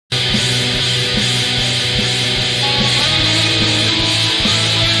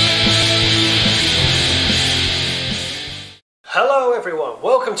everyone,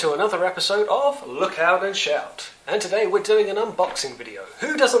 welcome to another episode of Look Out and Shout. And today we're doing an unboxing video.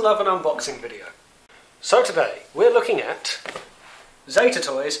 Who doesn't love an unboxing video? So today we're looking at Zeta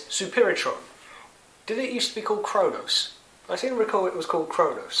Toys Superitron. Did it used to be called Kronos? I seem to recall it was called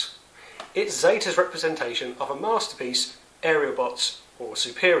Kronos. It's Zeta's representation of a masterpiece, Aerobots or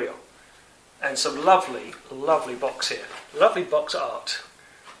Superion. And some lovely, lovely box here. Lovely box art.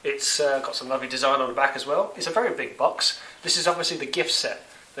 It's got some lovely design on the back as well. It's a very big box. This is obviously the gift set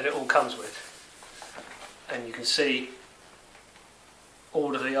that it all comes with. And you can see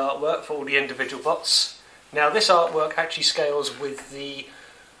all of the artwork for all the individual bots. Now this artwork actually scales with the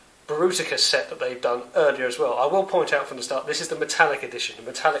Brutica set that they've done earlier as well. I will point out from the start, this is the metallic edition, the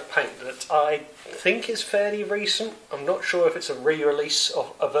metallic paint that I think is fairly recent. I'm not sure if it's a re-release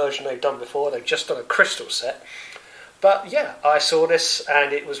of a version they've done before. They've just done a crystal set. But yeah, I saw this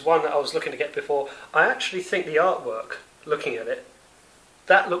and it was one that I was looking to get before. I actually think the artwork, looking at it,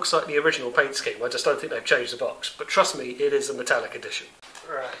 that looks like the original paint scheme. I just don't think they've changed the box. But trust me, it is a metallic edition.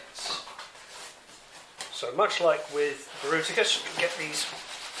 Right. So much like with Bruticus, you can get these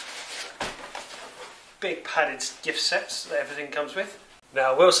big padded gift sets that everything comes with.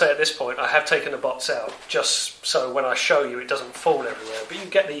 Now I will say at this point, I have taken the bots out just so when I show you it doesn't fall everywhere. But you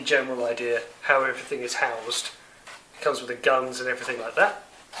get the general idea how everything is housed. Comes with the guns and everything like that.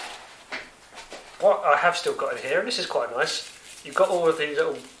 What I have still got in here, and this is quite nice, you've got all of these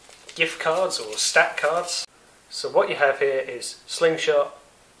little gift cards or stat cards. So what you have here is Slingshot,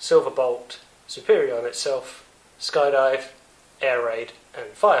 Silver Bolt, Superion itself, Skydive, Air Raid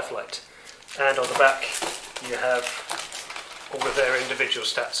and Fireflight. And on the back you have all of their individual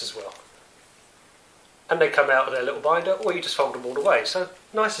stats as well. And they come out of their little binder, or you just fold them all away, so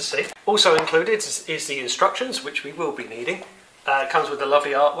nice to see. Also included is the instructions, which we will be needing. It comes with the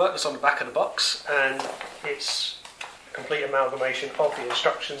lovely artwork that's on the back of the box, and it's a complete amalgamation of the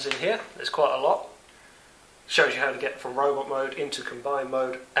instructions in here. There's quite a lot. Shows you how to get from robot mode into combined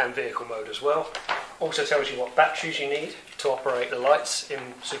mode and vehicle mode as well. Also tells you what batteries you need to operate the lights in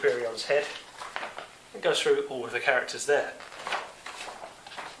Superion's head. It goes through all of the characters there.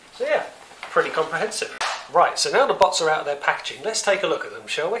 So yeah, pretty comprehensive. Right, so now the bots are out of their packaging, let's take a look at them,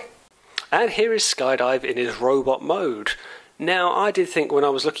 shall we? And here is Skydive in his robot mode. Now, I did think when I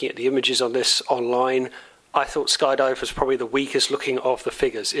was looking at the images on this online, I thought Skydive was probably the weakest looking of the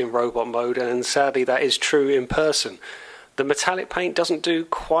figures in robot mode, and sadly that is true in person. The metallic paint doesn't do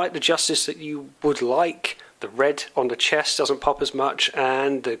quite the justice that you would like. The red on the chest doesn't pop as much,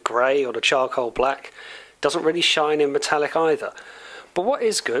 and the grey or the charcoal black doesn't really shine in metallic either. But what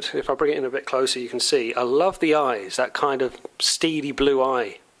is good, if I bring it in a bit closer you can see, I love the eyes, that kind of steely blue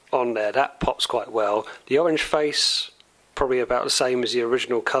eye on there, that pops quite well. The orange face, probably about the same as the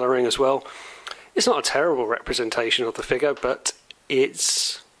original colouring as well. It's not a terrible representation of the figure, but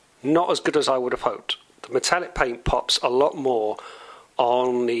it's not as good as I would have hoped. The metallic paint pops a lot more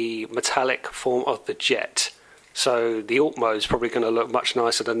on the metallic form of the jet. So the alt mode is probably going to look much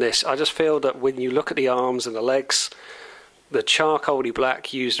nicer than this. I just feel that when you look at the arms and the legs, the charcoaly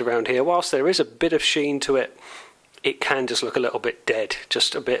black used around here, whilst there is a bit of sheen to it, it can just look a little bit dead,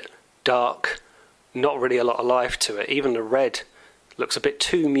 just a bit dark, not really a lot of life to it. Even the red looks a bit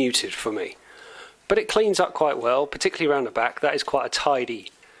too muted for me. But it cleans up quite well, particularly around the back. That is quite a tidy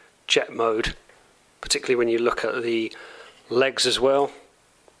jet mode, particularly when you look at the legs as well.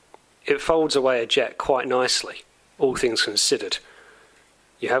 It folds away a jet quite nicely, all things considered.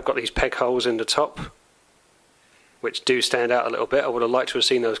 You have got these peg holes in the top, which do stand out a little bit. I would have liked to have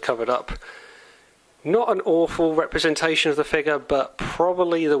seen those covered up. Not an awful representation of the figure, but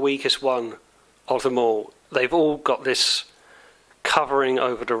probably the weakest one of them all. They've all got this covering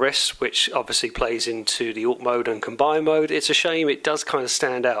over the wrist, which obviously plays into the alt mode and combine mode. It's a shame it does kind of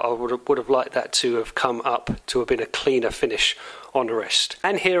stand out. I would have liked that to have come up, to have been a cleaner finish on the wrist.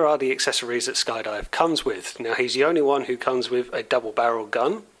 And here are the accessories that Skydive comes with. Now he's the only one who comes with a double barrel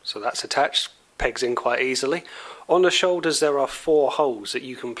gun, so that's attached, pegs in quite easily. On the shoulders there are 4 holes that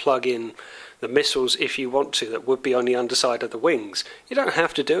you can plug in the missiles if you want to, that would be on the underside of the wings. You don't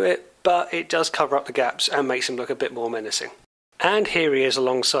have to do it, but it does cover up the gaps and makes him look a bit more menacing. And here he is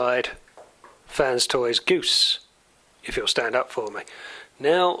alongside Fans Toys Goose, if you'll stand up for me.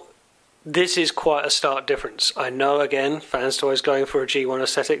 Now, this is quite a stark difference. I know, again, Fans Toys going for a G1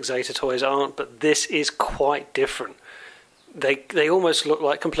 aesthetic, Zeta Toys aren't, but this is quite different. They almost look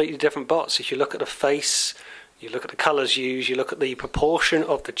like completely different bots. If you look at the face, you look at the colours used, you look at the proportion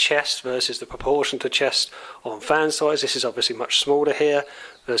of the chest versus the proportion to chest on Fans Toys. This is obviously much smaller here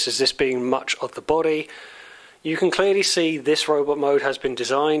versus this being much of the body. You can clearly see this robot mode has been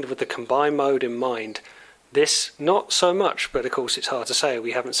designed with the combined mode in mind. This, not so much, but of course it's hard to say,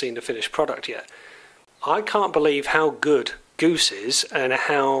 we haven't seen the finished product yet. I can't believe how good Goose is and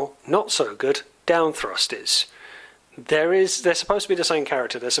how not so good Downthrust is. They're supposed to be the same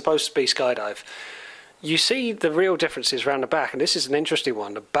character, they're supposed to be Skydive. You see the real differences around the back, and this is an interesting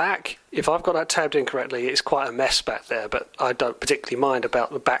one. The back, if I've got that tabbed incorrectly, it's quite a mess back there, but I don't particularly mind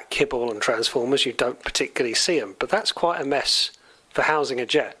about the back kibble and transformers, you don't particularly see them, but that's quite a mess for housing a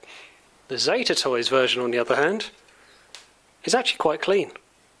jet. The Zeta Toys version, on the other hand, is actually quite clean.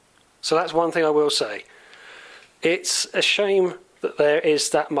 So that's one thing I will say. It's a shame that there is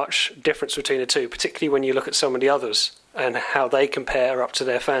that much difference between the two, particularly when you look at some of the others and how they compare up to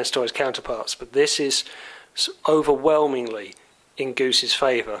their Fans Toys counterparts, but this is overwhelmingly in Goose's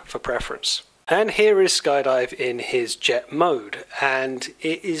favour for preference. And here is Skydive in his jet mode, and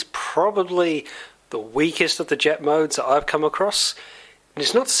it is probably the weakest of the jet modes that I've come across. And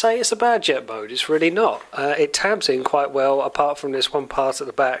it's not to say it's a bad jet mode, it's really not. It tabs in quite well, apart from this one part at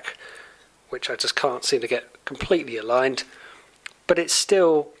the back, which I just can't seem to get completely aligned, but it's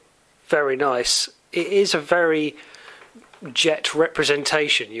still very nice. It is a very jet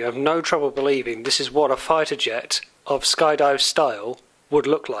representation. You have no trouble believing this is what a fighter jet of Skydive style would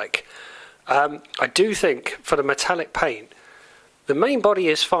look like. I do think for the metallic paint, the main body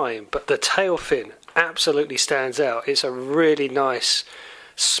is fine, but the tail fin absolutely stands out. It's a really nice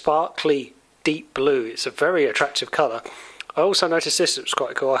sparkly deep blue. It's a very attractive colour. I also noticed this, it was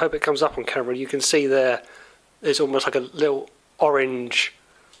quite cool. I hope it comes up on camera. You can see there's almost like a little orange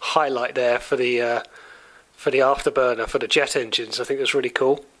highlight there for the afterburner for the jet engines. I think that's really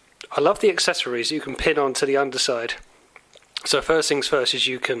cool. I love the accessories you can pin onto the underside. So first things first is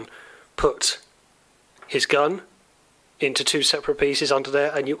you can put his gun into 2 separate pieces under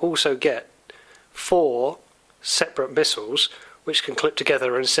there, and you also get 4 separate missiles which can clip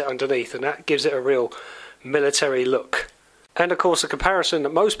together and sit underneath, and that gives it a real military look. And of course the comparison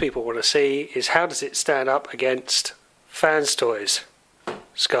that most people want to see is how does it stand up against Fans Toys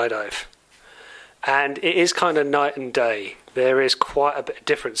Skydive. And it is kind of night and day. There is quite a bit of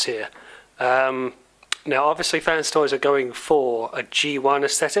difference here. Now obviously Fans Toys are going for a G1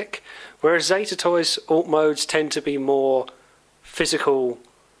 aesthetic, whereas Zeta Toys alt modes tend to be more physical,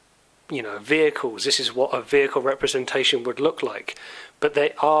 vehicles. This is what a vehicle representation would look like. But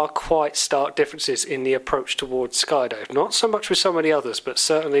there are quite stark differences in the approach towards Skydive. Not so much with some of the others, but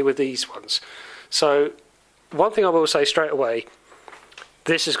certainly with these ones. So one thing I will say straight away,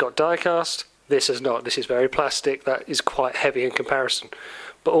 this has got die-cast, this has not. This is very plastic, that is quite heavy in comparison.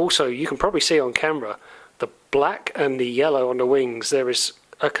 But also, you can probably see on camera, the black and the yellow on the wings, there is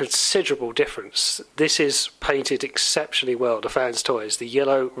a considerable difference. This is painted exceptionally well, the Fans Toys. The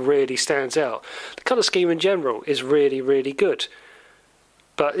yellow really stands out. The colour scheme in general is really, really good.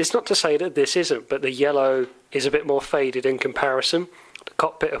 But it's not to say that this isn't, but the yellow is a bit more faded in comparison. The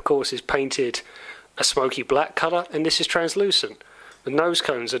cockpit, of course, is painted a smoky black colour, and this is translucent. The nose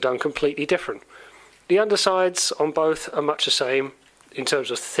cones are done completely different. The undersides on both are much the same in terms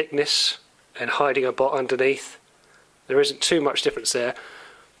of thickness and hiding a bot underneath. There isn't too much difference there.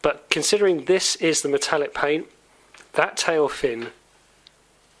 But considering this is the metallic paint, that tail fin,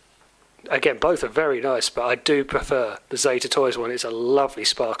 again, both are very nice, but I do prefer the Zeta Toys one. It's a lovely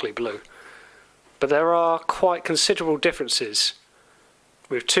sparkly blue. But there are quite considerable differences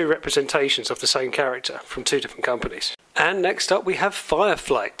with 2 representations of the same character from 2 different companies. And next up we have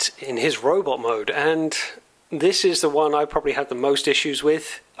Fireflight in his robot mode, and this is the one I probably had the most issues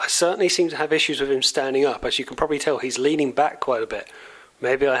with. I certainly seem to have issues with him standing up. As you can probably tell, he's leaning back quite a bit.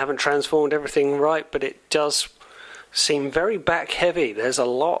 Maybe I haven't transformed everything right, but it does seem very back heavy. There's a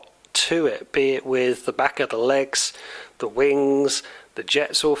lot to it, be it with the back of the legs, the wings, the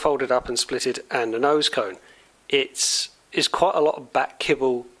jets all folded up and splitted, and the nose cone. It's quite a lot of back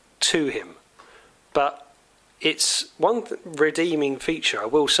kibble to him. But it's one redeeming feature, I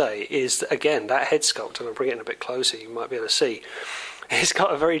will say, is, again, that head sculpt, and I'll bring it in a bit closer, you might be able to see. It's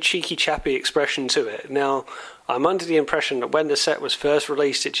got a very cheeky, chappy expression to it. Now, I'm under the impression that when the set was first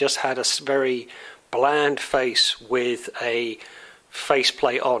released, it just had a very bland face with a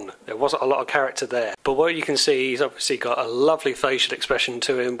faceplate on. There wasn't a lot of character there. But what you can see, he's obviously got a lovely facial expression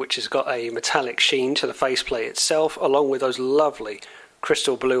to him, which has got a metallic sheen to the faceplate itself, along with those lovely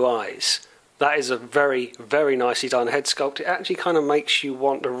crystal blue eyes. That is a very, very nicely done head sculpt. It actually kind of makes you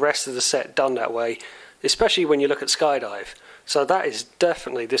want the rest of the set done that way, especially when you look at Skydive. So that is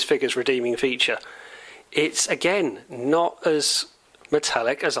definitely this figure's redeeming feature. It's, again, not as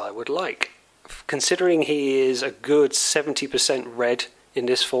metallic as I would like. Considering he is a good 70% red in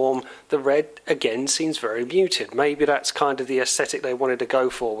this form, the red, again, seems very muted. Maybe that's kind of the aesthetic they wanted to go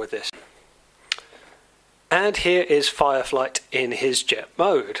for with this. And here is Fireflight in his jet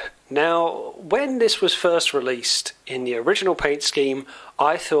mode. Now, when this was first released in the original paint scheme,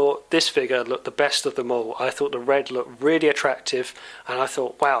 I thought this figure looked the best of them all. I thought the red looked really attractive, and I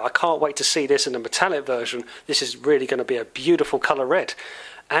thought, wow, I can't wait to see this in a metallic version. This is really going to be a beautiful colour red.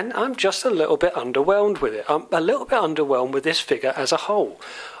 And I'm just a little bit underwhelmed with it. I'm a little bit underwhelmed with this figure as a whole.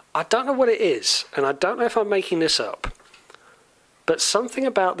 I don't know what it is, and I don't know if I'm making this up, but something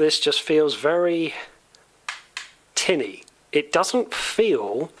about this just feels very tinny. It doesn't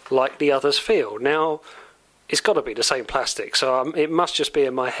feel like the others feel. Now, it's got to be the same plastic, so it must just be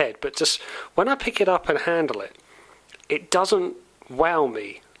in my head, but just when I pick it up and handle it, it doesn't wow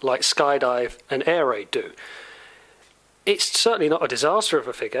me like Skydive and Air Raid do. It's certainly not a disaster of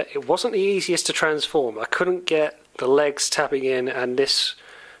a figure. It wasn't the easiest to transform. I couldn't get the legs tapping in and this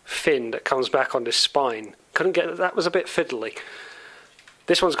fin that comes back on this spine. That was a bit fiddly.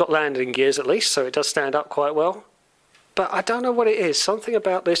 This one's got landing gears at least, so it does stand up quite well. But I don't know what it is. Something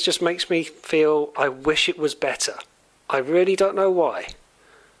about this just makes me feel I wish it was better. I really don't know why.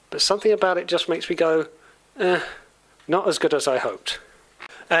 But something about it just makes me go, not as good as I hoped.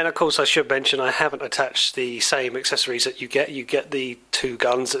 And of course I should mention I haven't attached the same accessories that you get. You get the two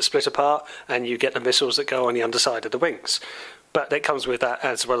guns that split apart, and you get the missiles that go on the underside of the wings. But it comes with that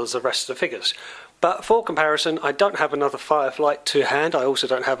as well as the rest of the figures. But for comparison, I don't have another Fireflight to hand. I also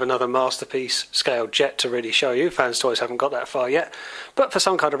don't have another Masterpiece scale jet to really show you. Fans Toys haven't got that far yet. But for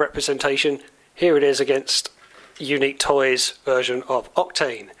some kind of representation, here it is against Unique Toys version of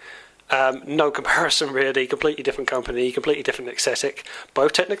Octane. No comparison really, completely different company, completely different aesthetic.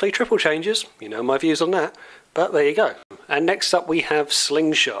 Both technically triple changes, you know my views on that. But there you go. And next up we have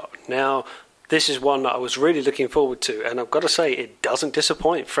Slingshot. Now, this is one that I was really looking forward to, and I've got to say it doesn't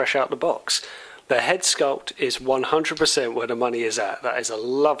disappoint fresh out the box. The head sculpt is 100% where the money is at. That is a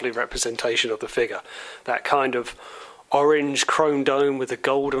lovely representation of the figure. That kind of orange chrome dome with a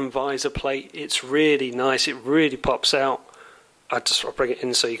golden visor plate. It's really nice. It really pops out. I'll bring it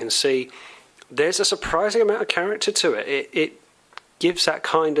in so you can see. There's a surprising amount of character to it. It gives that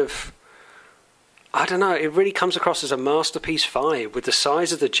kind of, I don't know, it really comes across as a Masterpiece 5 with the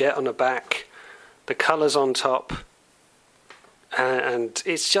size of the jet on the back, the colours on top. And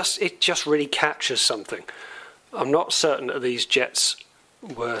it just really captures something. I'm not certain that these jets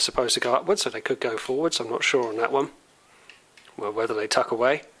were supposed to go upwards, so they could go forwards. I'm not sure on that one. Well, whether they tuck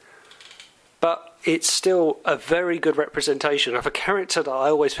away. But it's still a very good representation of a character that I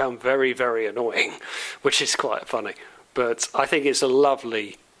always found very, very annoying, which is quite funny. But I think it's a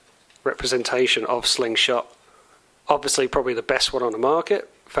lovely representation of Slingshot. Obviously, probably the best one on the market.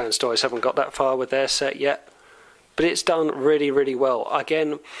 Fans Toys haven't got that far with their set yet. But it's done really, really well.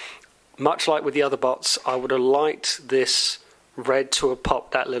 Again, much like with the other bots, I would have liked this red to have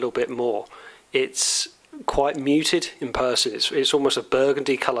popped that little bit more. It's quite muted in person. It's almost a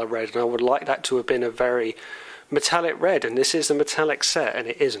burgundy colour red, and I would like that to have been a very metallic red, and this is a metallic set, and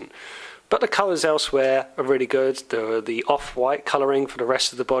it isn't. But the colours elsewhere are really good. The off-white colouring for the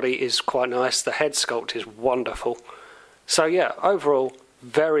rest of the body is quite nice. The head sculpt is wonderful. So yeah, overall,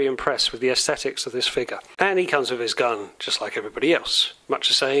 very impressed with the aesthetics of this figure. And he comes with his gun, just like everybody else. Much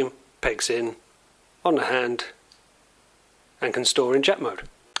the same, pegs in, on the hand, and can store in jet mode.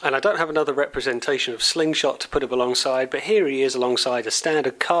 And I don't have another representation of Slingshot to put him alongside, but here he is alongside a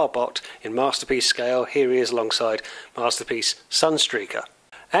standard car bot in Masterpiece scale. Here he is alongside Masterpiece Sunstreaker.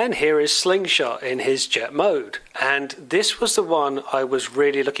 And here is Slingshot in his jet mode. And this was the one I was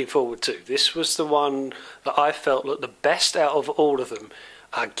really looking forward to. This was the one that I felt looked the best out of all of them.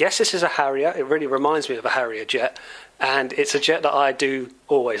 I guess this is a Harrier. It really reminds me of a Harrier jet. And it's a jet that I do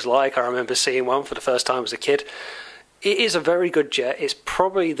always like. I remember seeing one for the first time as a kid. It is a very good jet. It's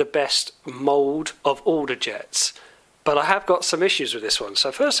probably the best mould of all the jets. But I have got some issues with this one.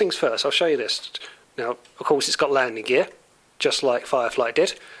 So first things first, I'll show you this. Now, of course, it's got landing gear, just like Firefly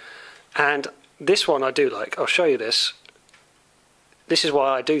did. And this one I do like. I'll show you this. This is why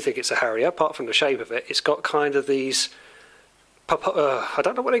I do think it's a Harrier, apart from the shape of it. It's got kind of these, I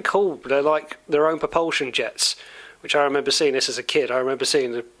don't know what they're called, but they're like their own propulsion jets, which I remember seeing this as a kid. I remember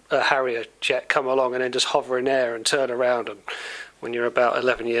seeing a Harrier jet come along and then just hover in air and turn around. And when you're about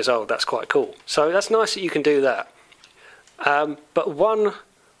 11 years old, that's quite cool. So that's nice that you can do that. But one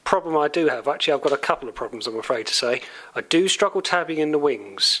problem I do have, actually I've got a couple of problems I'm afraid to say. I do struggle tabbing in the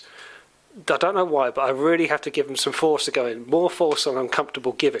wings. I don't know why, but I really have to give them some force to go in. More force than I'm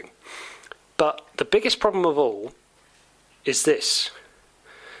comfortable giving. But the biggest problem of all is this.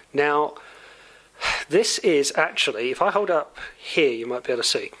 Now, this is actually, if I hold up here, you might be able to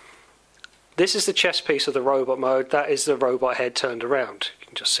see. This is the chest piece of the robot mode. That is the robot head turned around. You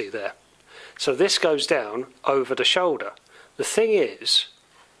can just see there. So this goes down over the shoulder. The thing is,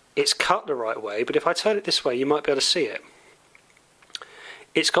 it's cut the right way, but if I turn it this way, you might be able to see it.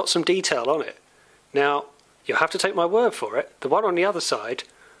 It's got some detail on it. Now, you'll have to take my word for it. The one on the other side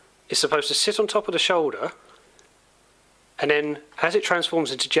is supposed to sit on top of the shoulder, and then as it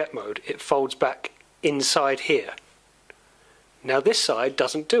transforms into jet mode, it folds back inside here. Now this side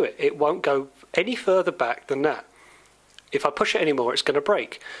doesn't do it. It won't go any further back than that. If I push it anymore, it's going to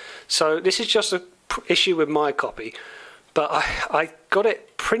break. So this is just an issue with my copy, but I got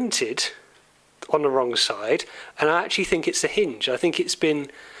it printed on the wrong side, and I actually think it's the hinge. I think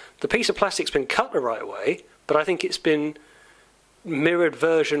the piece of plastic's been cut the right way, but I think it's been mirrored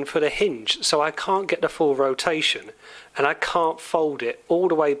version for the hinge, so I can't get the full rotation, and I can't fold it all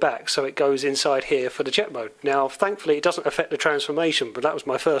the way back so it goes inside here for the jet mode. Now thankfully it doesn't affect the transformation, but that was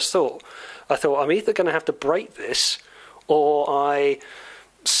my first thought. I thought I'm either going to have to break this or I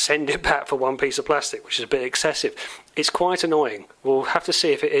send it back for one piece of plastic, which is a bit excessive. It's quite annoying. We'll have to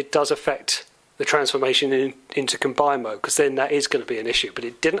see if it does affect the transformation into combine mode, because then that is going to be an issue. But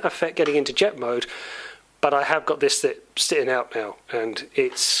it didn't affect getting into jet mode. But I have got this sitting out now, and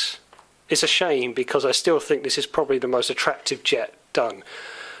it's a shame, because I still think this is probably the most attractive jet done.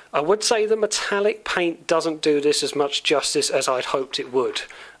 I would say the metallic paint doesn't do this as much justice as I'd hoped it would.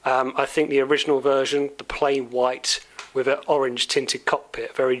 I think the original version, the plain white with an orange tinted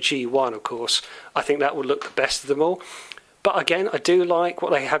cockpit, very G1 of course, I think that would look the best of them all. But again, I do like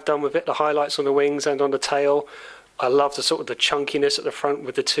what they have done with it, the highlights on the wings and on the tail. I love the sort of the chunkiness at the front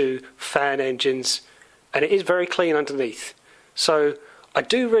with the two fan engines, and it is very clean underneath. So I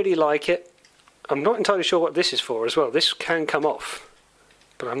do really like it. I'm not entirely sure what this is for as well. This can come off,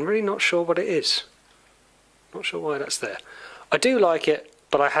 but I'm really not sure what it is. Not sure why that's there. I do like it,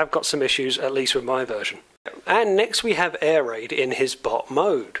 but I have got some issues, at least with my version. And next we have Air Raid in his bot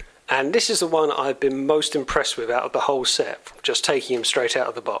mode. And this is the one I've been most impressed with out of the whole set, just taking him straight out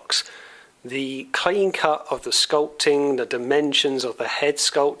of the box. The clean cut of the sculpting, the dimensions of the head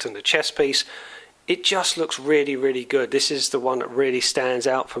sculpt and the chest piece, it just looks really, really good. This is the one that really stands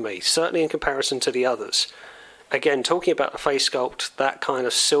out for me, certainly in comparison to the others. Again, talking about the face sculpt, that kind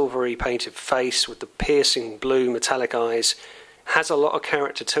of silvery painted face with the piercing blue metallic eyes has a lot of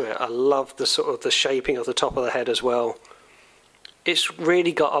character to it. I love the sort of the shaping of the top of the head as well. It's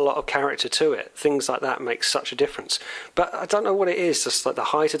really got a lot of character to it. Things like that make such a difference. But I don't know what it is, just like the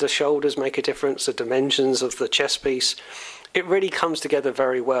height of the shoulders make a difference, the dimensions of the chest piece. It really comes together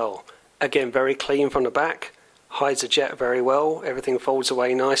very well. Again, very clean from the back, hides the jet very well, everything folds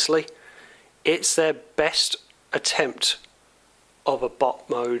away nicely. It's their best attempt of a bot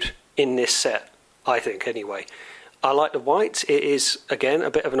mode in this set, I think anyway. I like the white. It is, again,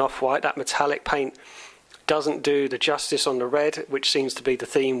 a bit of an off-white. That metallic paint doesn't do the justice on the red, which seems to be the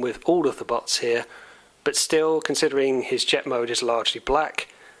theme with all of the bots here. But still, considering his jet mode is largely black,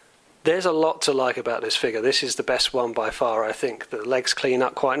 there's a lot to like about this figure. This is the best one by far, I think. The legs clean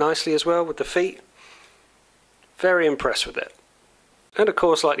up quite nicely as well with the feet. Very impressed with it. And of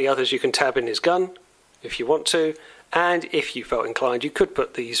course, like the others, you can tab in his gun if you want to. And if you felt inclined, you could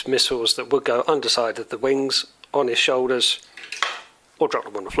put these missiles that would go underside of the wings on his shoulders, or drop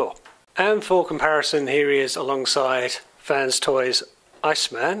them on the floor. And for comparison, here he is alongside Zeta Toys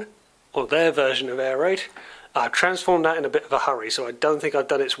Iceman, or their version of Air Raid. I've transformed that in a bit of a hurry, so I don't think I've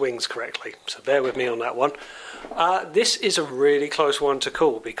done its wings correctly, so bear with me on that one. This is a really close one to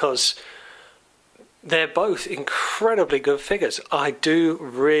call, because they're both incredibly good figures. I do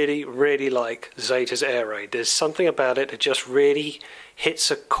really, really like Zeta's Air Raid. There's something about it that just really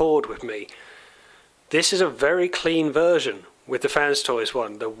hits a chord with me. This is a very clean version with the Zeta Toys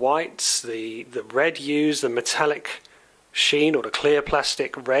one. The whites, the red hues, the metallic sheen, or the clear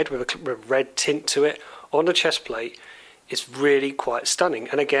plastic red with a red tint to it on the chest plate is really quite stunning.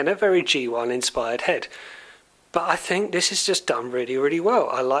 And again, a very G1 inspired head. But I think this is just done really, really well.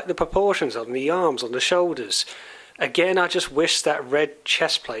 I like the proportions on the arms, on the shoulders. Again, I just wish that red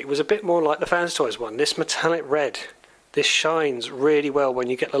chest plate was a bit more like the Zeta Toys one. This metallic red, this shines really well when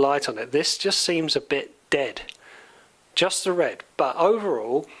you get the light on it. This just seems a bit dead. Just the red. But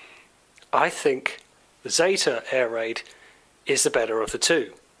overall, I think the Zeta Air Raid is the better of the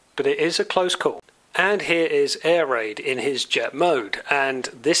two. But it is a close call. And here is Air Raid in his jet mode, and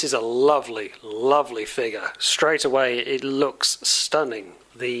this is a lovely, lovely figure. Straight away it looks stunning.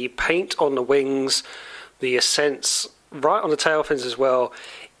 The paint on the wings, the ascents right on the tail fins as well,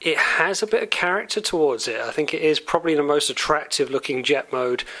 it has a bit of character towards it. I think it is probably the most attractive looking jet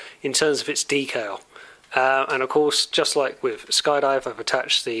mode in terms of its decal. And of course, just like with Skydive, I've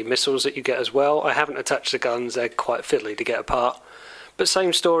attached the missiles that you get as well. I haven't attached the guns, they're quite fiddly to get apart. But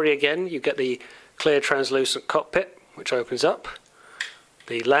same story again, you get the clear translucent cockpit, which opens up.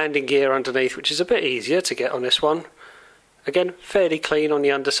 The landing gear underneath, which is a bit easier to get on this one. Again, fairly clean on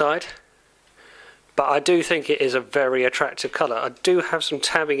the underside. But I do think it is a very attractive colour. I do have some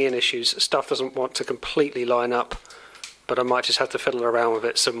tabbing in issues. Stuff doesn't want to completely line up, but I might just have to fiddle around with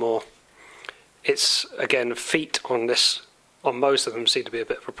it some more. It's, again, feet on this, on most of them, seem to be a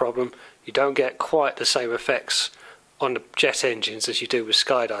bit of a problem. You don't get quite the same effects on the jet engines as you do with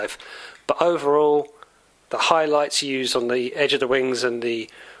Skydive. But overall, the highlights used on the edge of the wings and the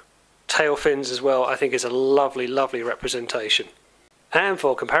tail fins as well, I think is a lovely, lovely representation. And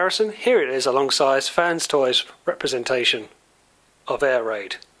for comparison, here it is alongside Fans Toys representation of Air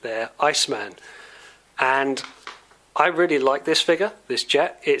Raid, their Iceman. And I really like this figure, this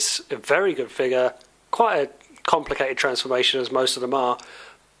jet. It's a very good figure, quite a complicated transformation as most of them are.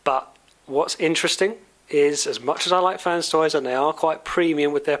 But what's interesting is, as much as I like Fans Toys and they are quite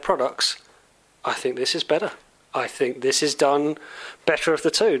premium with their products, I think this is better. I think this is done better of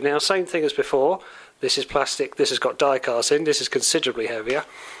the two. Now, same thing as before. This is plastic, this has got die cast in, this is considerably heavier.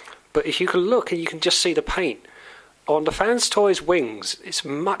 But if you can look and you can just see the paint. On the Fans Toys wings, it's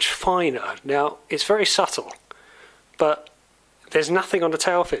much finer. Now, it's very subtle, but there's nothing on the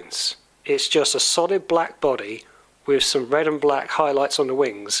tail fins. It's just a solid black body with some red and black highlights on the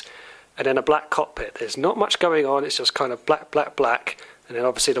wings, and then a black cockpit. There's not much going on, it's just kind of black, black, black, and then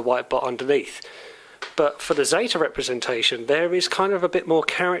obviously the white bot underneath. But for the Zeta representation, there is kind of a bit more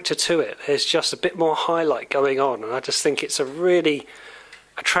character to it. There's just a bit more highlight going on, and I just think it's a really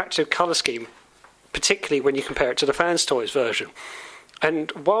attractive colour scheme, particularly when you compare it to the Fans Toys version.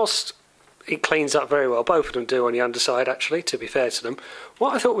 And whilst it cleans up very well, both of them do on the underside actually, to be fair to them,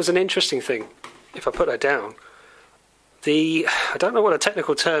 what I thought was an interesting thing, if I put that down, I don't know what a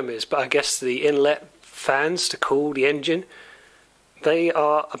technical term is, but I guess the inlet fans to cool the engine, they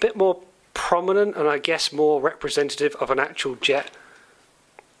are a bit more prominent and I guess more representative of an actual jet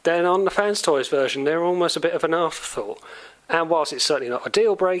than on the Fans Toys version. They're almost a bit of an afterthought, and whilst it's certainly not a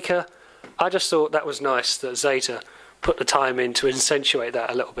deal breaker, I just thought that was nice that Zeta put the time in to accentuate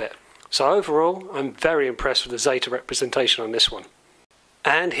that a little bit. So overall, I'm very impressed with the Zeta representation on this one.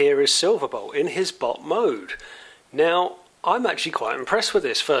 And here is Silverbolt in his bot mode. Now, I'm actually quite impressed with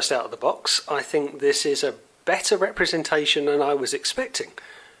this first out of the box. I think this is a better representation than I was expecting.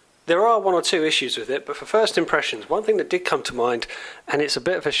 There are one or two issues with it, but for first impressions, one thing that did come to mind, and it's a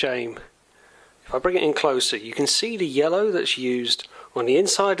bit of a shame, if I bring it in closer, you can see the yellow that's used on the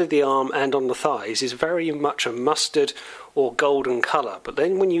inside of the arm and on the thighs is very much a mustard or golden colour, but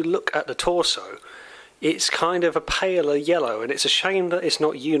then when you look at the torso, it's kind of a paler yellow, and it's a shame that it's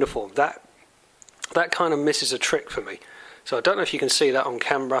not uniform. That kind of misses a trick for me. So I don't know if you can see that on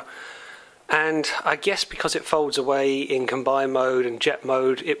camera. And I guess because it folds away in combine mode and jet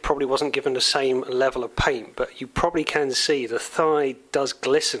mode, it probably wasn't given the same level of paint, but you probably can see the thigh does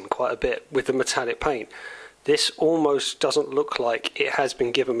glisten quite a bit with the metallic paint. This almost doesn't look like it has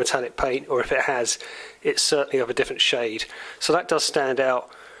been given metallic paint, or if it has, it's certainly of a different shade. So that does stand out.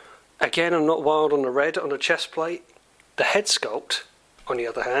 Again, I'm not wild on the red on the chest plate. The head sculpt, on the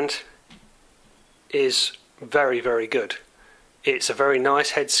other hand, is very, very good. It's a very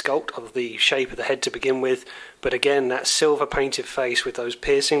nice head sculpt of the shape of the head to begin with, but again, that silver painted face with those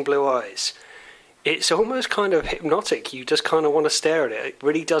piercing blue eyes, it's almost kind of hypnotic. You just kind of want to stare at it. It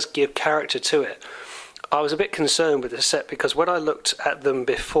really does give character to it. I was a bit concerned with the set because when I looked at them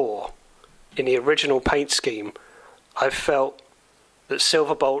before, in the original paint scheme, I felt that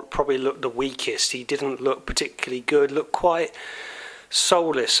Silverbolt probably looked the weakest. He didn't look particularly good, looked quite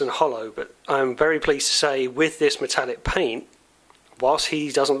soulless and hollow, but I'm very pleased to say with this metallic paint, whilst he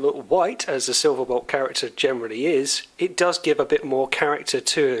doesn't look white as the Silverbolt character generally is, it does give a bit more character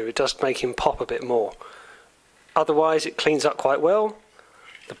to him. It does make him pop a bit more. Otherwise, it cleans up quite well.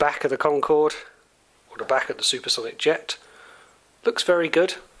 The back of the Concorde, or the back of the supersonic jet, looks very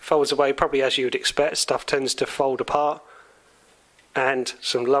good. Folds away probably as you would expect. Stuff tends to fold apart. And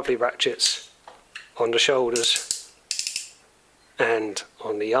some lovely ratchets on the shoulders and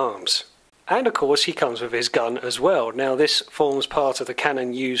on the arms. And of course he comes with his gun as well. Now this forms part of the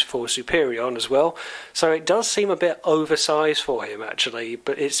cannon used for Superion as well, so it does seem a bit oversized for him actually,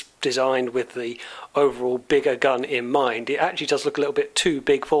 but it's designed with the overall bigger gun in mind. It actually does look a little bit too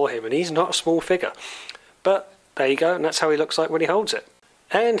big for him, and he's not a small figure. But there you go, and that's how he looks like when he holds it.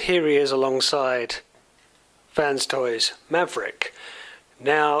 And here he is alongside Fans Toys Maverick.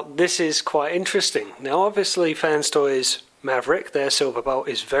 Now this is quite interesting. Now obviously Fans Toys Maverick, their Silverbolt,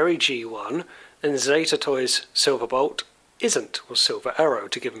 is very G1, and Zeta Toys Silverbolt isn't, or Silver Arrow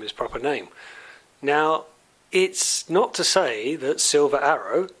to give him his proper name. Now, it's not to say that Silver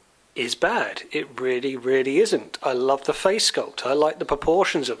Arrow is bad. It really, really isn't. I love the face sculpt. I like the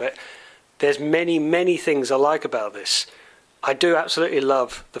proportions of it. There's many, many things I like about this. I do absolutely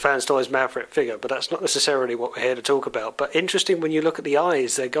love the Fans Toys Maverick figure, but that's not necessarily what we're here to talk about. But interesting when you look at the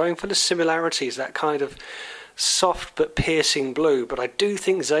eyes, they're going for the similarities, that kind of soft but piercing blue. But I do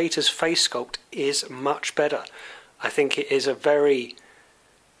think Zeta's face sculpt is much better. I think it is a very,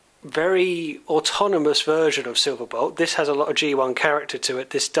 very autonomous version of Silverbolt. This has a lot of G1 character to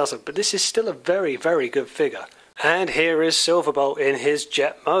it, this doesn't. But this is still a very, very good figure. And here is Silverbolt in his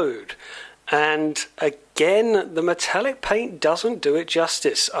jet mode. And again, the metallic paint doesn't do it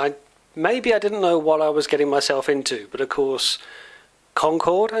justice. Maybe I didn't know what I was getting myself into, but of course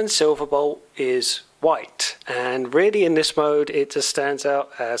Concorde and Silverbolt is white, and really in this mode it just stands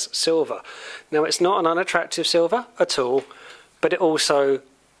out as silver. Now it's not an unattractive silver at all, but it also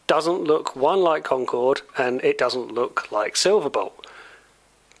doesn't look one like Concorde and it doesn't look like Silverbolt.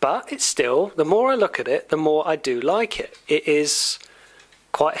 But it's still, the more I look at it, the more I do like it. It is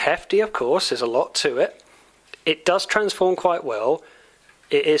quite hefty, of course, there's a lot to it. It does transform quite well.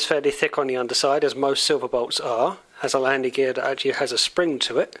 It is fairly thick on the underside, as most Silverbolts are. Has a landing gear that actually has a spring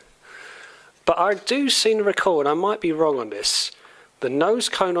to it. But I do seem to recall, and I might be wrong on this, the nose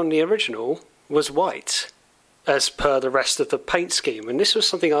cone on the original was white, as per the rest of the paint scheme. And this was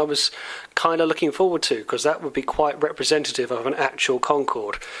something I was kind of looking forward to, because that would be quite representative of an actual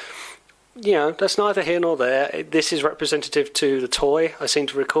Concorde. You know, that's neither here nor there. This is representative to the toy, I seem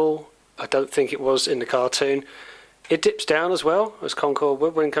to recall. I don't think it was in the cartoon. It dips down as well, as Concorde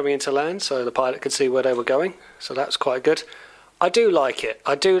would when coming into land, so the pilot could see where they were going. So that's quite good. I do like it.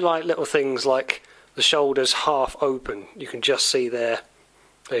 I do like little things like the shoulders half open. You can just see there.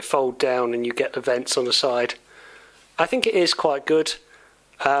 They fold down and you get the vents on the side. I think it is quite good.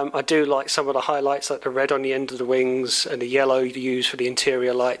 I do like some of the highlights, like the red on the end of the wings and the yellow you use for the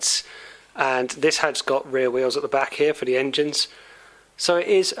interior lights. And this has got rear wheels at the back here for the engines. So it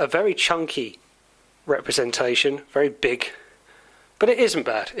is a very chunky representation, very big, but it isn't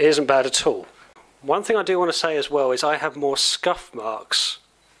bad. It isn't bad at all. One thing I do want to say as well is I have more scuff marks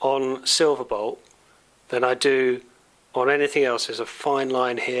on Silverbolt than I do on anything else. There's a fine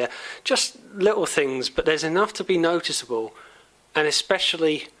line here, just little things, but there's enough to be noticeable, and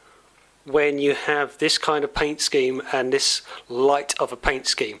especially when you have this kind of paint scheme and this light of a paint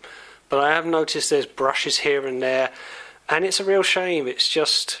scheme. But I have noticed there's brushes here and there, and it's a real shame. It's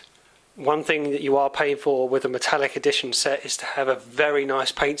just one thing that you are paying for with a metallic edition set is to have a very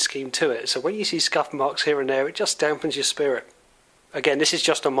nice paint scheme to it. So when you see scuff marks here and there, it just dampens your spirit. Again, this is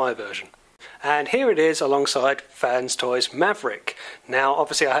just on my version. And here it is alongside Fans Toys Maverick. Now,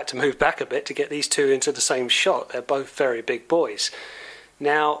 obviously I had to move back a bit to get these two into the same shot. They're both very big boys.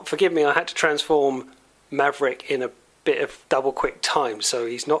 Now, forgive me, I had to transform Maverick in a bit of double quick time, so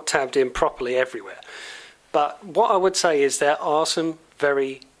he's not tabbed in properly everywhere. But what I would say is there are some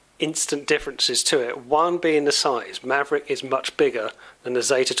very instant differences to it. One being the size. Maverick is much bigger than the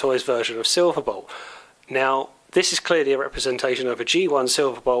Zeta Toys version of Silverbolt. Now, this is clearly a representation of a G1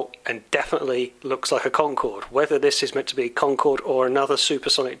 Silverbolt and definitely looks like a Concorde. Whether this is meant to be Concorde or another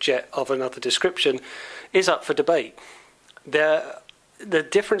supersonic jet of another description is up for debate. The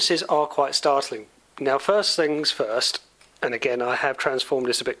differences are quite startling. Now, first things first, and again I have transformed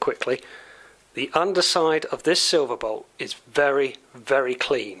this a bit quickly, the underside of this Silverbolt is very, very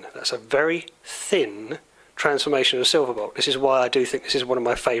clean. That's a very thin transformation of Silverbolt. This is why I do think this is one of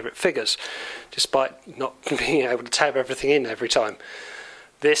my favourite figures, despite not being able to tab everything in every time.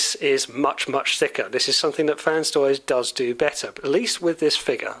 This is much, much thicker. This is something that Fans Toys does do better, but at least with this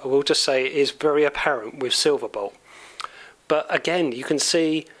figure, I will just say it is very apparent with Silverbolt. But again, you can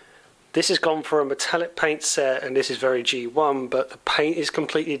see this has gone for a metallic paint set, and this is very G1, but the paint is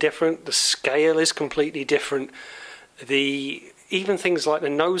completely different, the scale is completely different, even things like the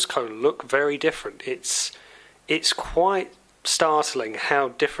nose cone look very different. It's quite startling how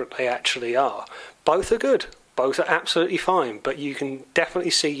different they actually are. Both are good, both are absolutely fine, but you can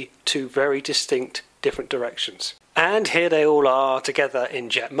definitely see two very distinct different directions. And here they all are together in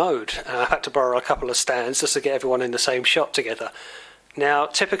jet mode. I had to borrow a couple of stands just to get everyone in the same shot together. Now,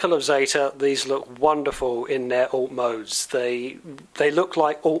 typical of Zeta, these look wonderful in their alt modes. They look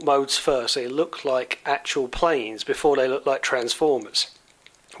like alt modes first. They look like actual planes before they look like transformers.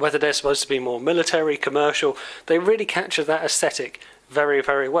 Whether they're supposed to be more military, commercial, they really capture that aesthetic very,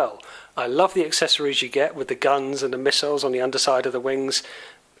 very well. I love the accessories you get with the guns and the missiles on the underside of the wings.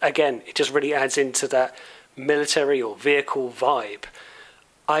 Again, it just really adds into that military or vehicle vibe.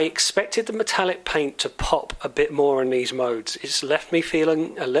 I expected the metallic paint to pop a bit more in these modes. It's left me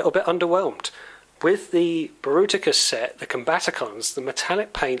feeling a little bit underwhelmed. With the Bruticus set, the Combaticons, the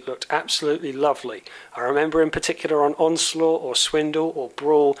metallic paint looked absolutely lovely. I remember in particular on Onslaught or Swindle or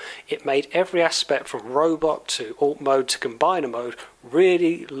Brawl, it made every aspect from Robot to Alt Mode to Combiner Mode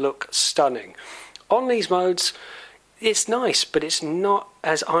really look stunning. On these modes, it's nice, but it's not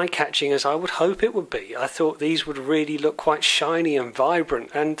as eye-catching as I would hope it would be. I thought these would really look quite shiny and vibrant,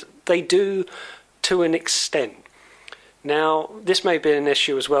 and they do to an extent. Now, this may be an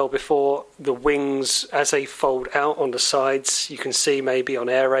issue as well before the wings, as they fold out on the sides, you can see maybe on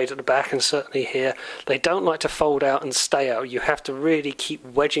air raid at the back and certainly here, they don't like to fold out and stay out. You have to really keep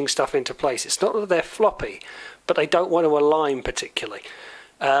wedging stuff into place. It's not that they're floppy, but they don't want to align particularly.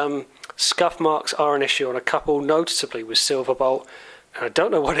 Scuff marks are an issue on a couple, noticeably with Silverbolt, and I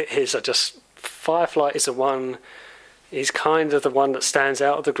don't know what it is. Firefly is the one, is kind of the one that stands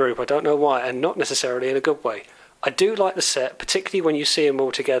out of the group. I don't know why, and not necessarily in a good way. I do like the set, particularly when you see them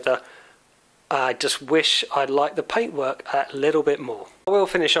all together. I just wish I'd liked the paintwork a little bit more. I will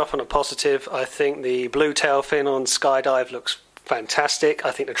finish off on a positive. I think the blue tail fin on Skydive looks fantastic. I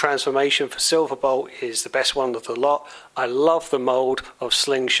think the transformation for Silverbolt is the best one of the lot. I love the mould of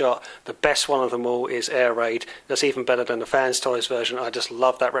Slingshot. The best one of them all is Air Raid. That's even better than the Fans Toys version. I just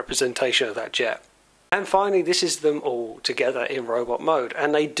love that representation of that jet. And finally, this is them all together in robot mode,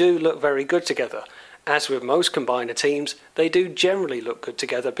 and they do look very good together. As with most combiner teams, they do generally look good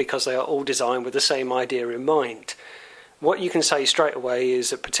together because they are all designed with the same idea in mind. What you can say straight away is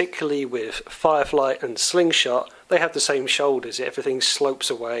that particularly with Firefly and Slingshot, they have the same shoulders, everything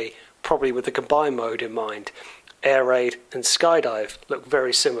slopes away, probably with the combine mode in mind. Air Raid and Skydive look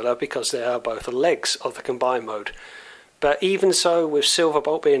very similar because they are both the legs of the combine mode. But even so, with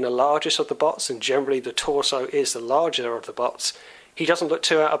Silverbolt being the largest of the bots, and generally the torso is the larger of the bots, he doesn't look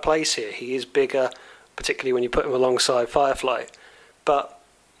too out of place here. He is bigger, particularly when you put him alongside Firefly. But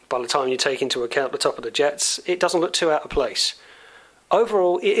by the time you take into account the top of the jets, it doesn't look too out of place.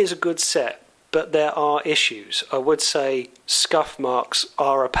 Overall, it is a good set, but there are issues. I would say scuff marks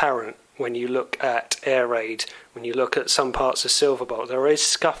are apparent when you look at Air Raid, when you look at some parts of Silverbolt. There is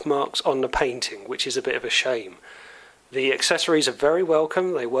scuff marks on the painting, which is a bit of a shame. The accessories are very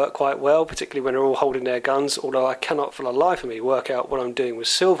welcome, they work quite well, particularly when they're all holding their guns, although I cannot for the life of me work out what I'm doing with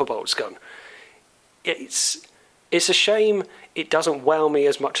Silverbolt's gun. It's a shame it doesn't wow me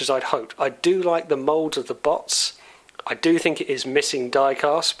as much as I'd hoped. I do like the moulds of the bots. I do think it is missing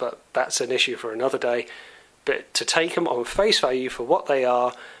diecast, but that's an issue for another day. But to take them on face value for what they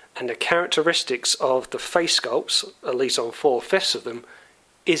are, and the characteristics of the face sculpts, at least on 4/5 of them,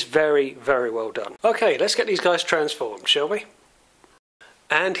 is very, very well done. Okay, let's get these guys transformed, shall we?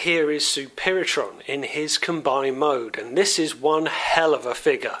 And here is Superitron in his combined mode, and this is one hell of a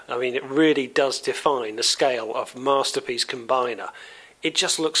figure. I mean, it really does define the scale of Masterpiece Combiner. It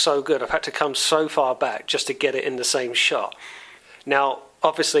just looks so good. I've had to come so far back just to get it in the same shot. Now,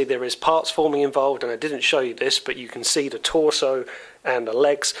 obviously there is parts forming involved, and I didn't show you this, but you can see the torso and the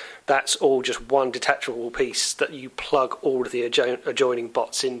legs. That's all just one detachable piece that you plug all of the adjoining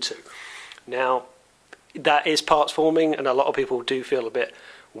bots into. Now, that is parts forming, and a lot of people do feel a bit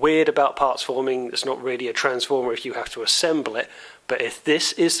weird about parts forming. It's not really a transformer if you have to assemble it, but if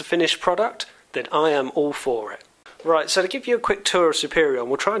this is the finished product, then I am all for it. Right, so to give you a quick tour of Superion,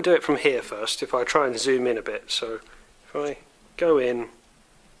 we'll try and do it from here first, if I try and zoom in a bit. So if I go in,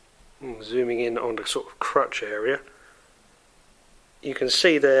 zooming in on the sort of crutch area, you can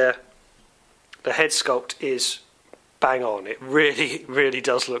see there the head sculpt is bang on. It really, really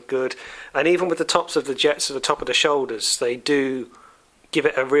does look good. And even with the tops of the jets at the top of the shoulders, they do give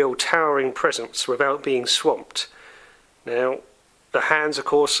it a real towering presence without being swamped. Now, the hands, of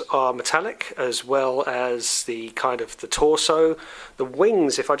course, are metallic, as well as the kind of the torso. The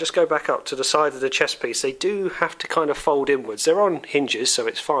wings, if I just go back up to the side of the chest piece, they do have to kind of fold inwards. They're on hinges, so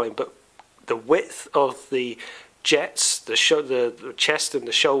it's fine, but the width of the jets, the chest and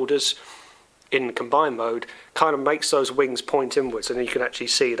the shoulders in combined mode kind of makes those wings point inwards, and you can actually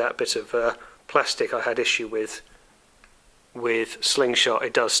see that bit of plastic I had issue with Slingshot.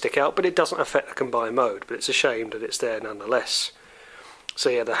 It does stick out, but it doesn't affect the combined mode, but it's a shame that it's there nonetheless. So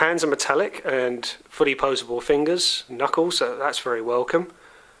yeah, the hands are metallic and fully posable fingers, knuckles, so that's very welcome.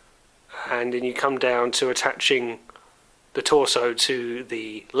 And then you come down to attaching the torso to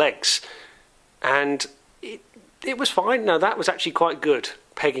the legs, and it was fine. No, that was actually quite good,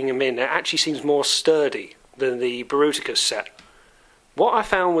 pegging them in. It actually seems more sturdy than the Bruticus set. What I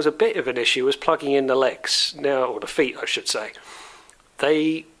found was a bit of an issue was plugging in the legs, now, or the feet I should say.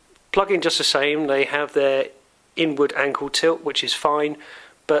 They plug in just the same, they have their inward ankle tilt, which is fine,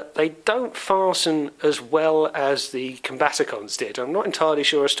 but they don't fasten as well as the Combaticons did. I'm not entirely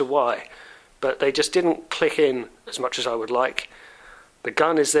sure as to why, but they just didn't click in as much as I would like. The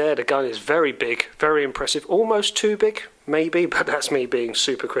gun is there, the gun is very big, very impressive, almost too big, maybe, but that's me being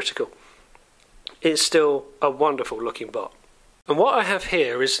super critical. It's still a wonderful looking bot. And what I have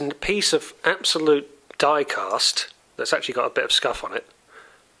here is a piece of absolute die cast that's actually got a bit of scuff on it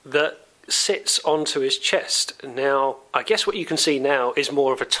that sits onto his chest. Now, I guess what you can see now is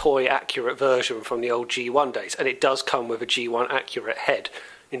more of a toy accurate version from the old G1 days, and it does come with a G1 accurate head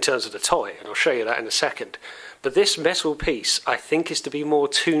in terms of the toy, and I'll show you that in a second. But this metal piece I think is to be more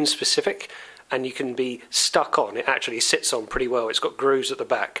toon specific, and you can be stuck on. It actually sits on pretty well. It's got grooves at the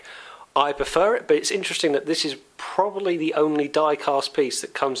back. I prefer it, but it's interesting that this is probably the only die cast piece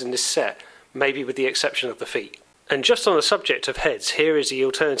that comes in this set, maybe with the exception of the feet. And just on the subject of heads, here is the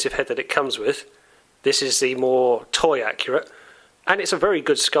alternative head that it comes with. This is the more toy accurate, and it's a very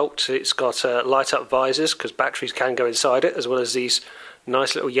good sculpt. It's got light up visors because batteries can go inside it, as well as these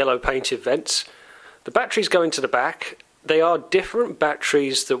nice little yellow painted vents. The batteries go into the back. They are different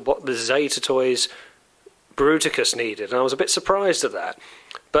batteries than what the Zeta Toys Bruticus needed, and I was a bit surprised at that.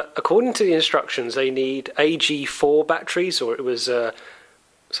 But according to the instructions, they need AG4 batteries, or it was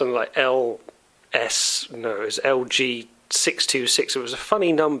something like LG626. It was a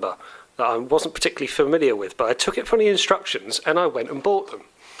funny number that I wasn't particularly familiar with, but I took it from the instructions and I went and bought them.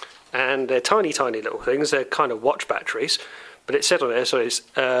 And they're tiny, tiny little things. They're kind of watch batteries, but it said on there, so it's,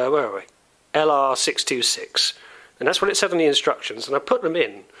 where are we? LR626. And that's what it said on the instructions, and I put them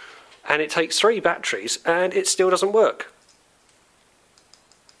in, and it takes 3 batteries, and it still doesn't work.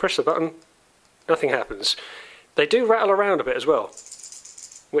 Press the button, nothing happens. They do rattle around a bit as well,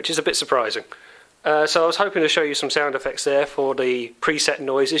 which is a bit surprising. So I was hoping to show you some sound effects there for the preset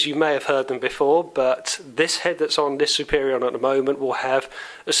noises. You may have heard them before, but this head that's on this Superion at the moment will have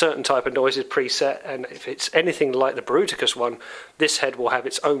a certain type of noises preset, and if it's anything like the Bruticus one, this head will have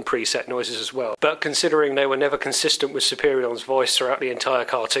its own preset noises as well. But considering they were never consistent with Superion's voice throughout the entire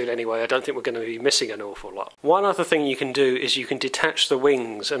cartoon anyway, I don't think we're going to be missing an awful lot. One other thing you can do is you can detach the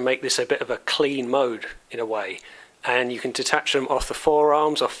wings and make this a bit of a clean mode in a way. And you can detach them off the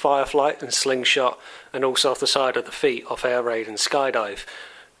forearms, off Fireflight and Slingshot, and also off the side of the feet, off Air Raid and Skydive.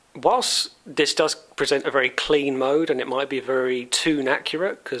 Whilst this does present a very clean mode, and it might be very toon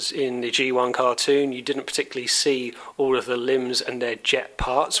accurate, because in the G1 cartoon you didn't particularly see all of the limbs and their jet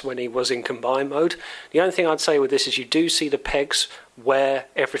parts when he was in combined mode. The only thing I'd say with this is you do see the pegs where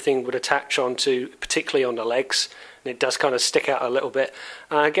everything would attach onto, particularly on the legs, and it does kind of stick out a little bit.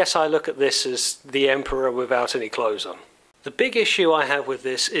 And I guess I look at this as the Emperor without any clothes on. The big issue I have with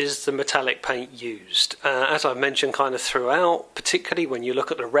this is the metallic paint used. As I've mentioned kind of throughout, particularly when you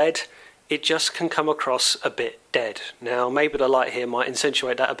look at the red, it just can come across a bit dead. Now maybe the light here might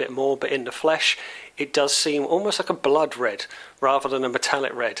accentuate that a bit more, but in the flesh it does seem almost like a blood red rather than a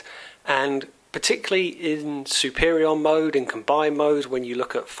metallic red. And particularly in Superion mode, in combined mode, when you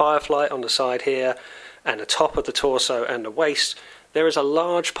look at Fireflight on the side here, and the top of the torso and the waist, there is a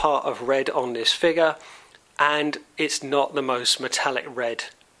large part of red on this figure, and it's not the most metallic red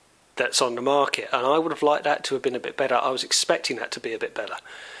that's on the market, and I would have liked that to have been a bit better. I was expecting that to be a bit better.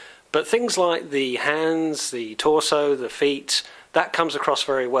 But things like the hands, the torso, the feet, that comes across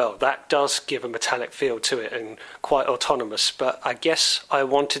very well. That does give a metallic feel to it and quite autonomous, but I guess I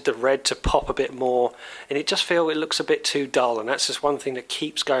wanted the red to pop a bit more, and it just feels it looks a bit too dull, and that's just one thing that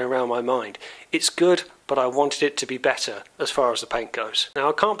keeps going around my mind. It's good, but I wanted it to be better as far as the paint goes. Now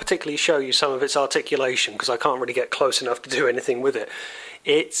I can't particularly show you some of its articulation because I can't really get close enough to do anything with it.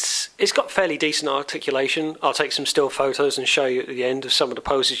 It's got fairly decent articulation. I'll take some still photos and show you at the end of some of the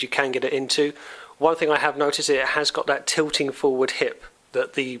poses you can get it into. One thing I have noticed is it has got that tilting forward hip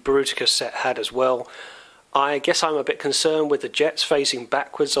that the Bruticus set had as well. I guess I'm a bit concerned with the jets facing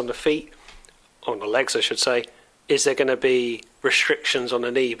backwards on the feet, on the legs I should say. Is there going to be restrictions on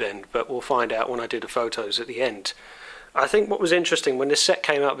the knee bend? But we'll find out when I do the photos at the end. I think what was interesting, when this set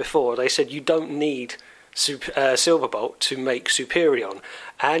came out before, they said you don't need Silverbolt to make Superion,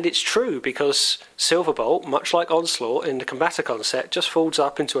 and it's true, because Silverbolt, much like Onslaught in the Combaticon set, just folds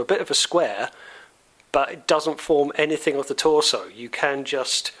up into a bit of a square, but it doesn't form anything of the torso. You can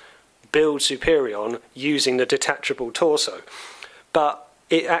just build Superion using the detachable torso. But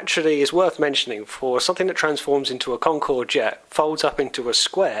it actually is worth mentioning, for something that transforms into a Concorde jet, folds up into a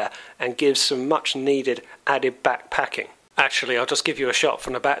square and gives some much needed added backpacking. Actually, I'll just give you a shot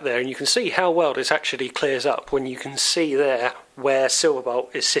from the back there, and you can see how well this actually clears up when you can see there where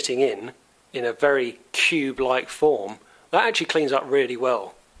Silverbolt is sitting in a very cube-like form. That actually cleans up really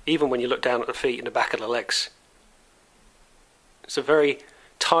well, even when you look down at the feet and the back of the legs. It's a very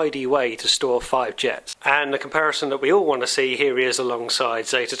tidy way to store 5 jets. And the comparison that we all want to see, here he is alongside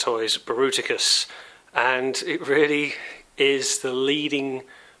Zeta Toys Bruticus, and it really is the leading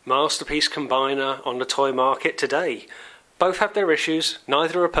masterpiece combiner on the toy market today. Both have their issues,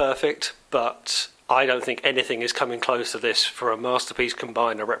 neither are perfect, but I don't think anything is coming close to this for a masterpiece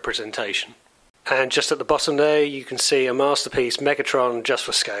combiner representation. And just at the bottom there you can see a masterpiece Megatron just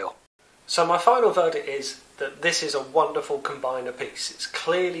for scale. So my final verdict is that this is a wonderful combiner piece. It's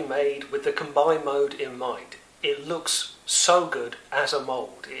clearly made with the combine mode in mind. It looks so good as a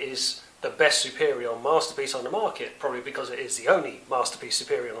mould. It is the best Superion masterpiece on the market, probably because it is the only masterpiece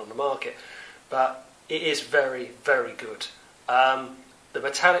Superion on the market, but it is very, very good. The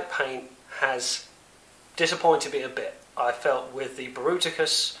metallic paint has disappointed me a bit. I felt with the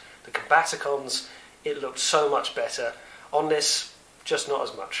Bruticus, the Combaticons, it looked so much better. On this, just not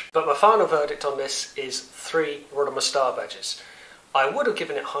as much. But my final verdict on this is 3 Rodimus Star Badges. I would have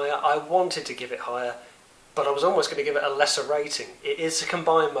given it higher, I wanted to give it higher, but I was almost going to give it a lesser rating. It is the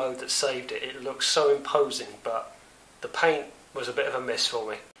combine mode that saved it. It looks so imposing, but the paint was a bit of a miss for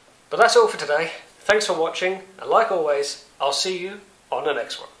me. But that's all for today. Thanks for watching, and like always, I'll see you on the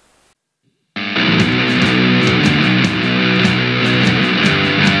next one.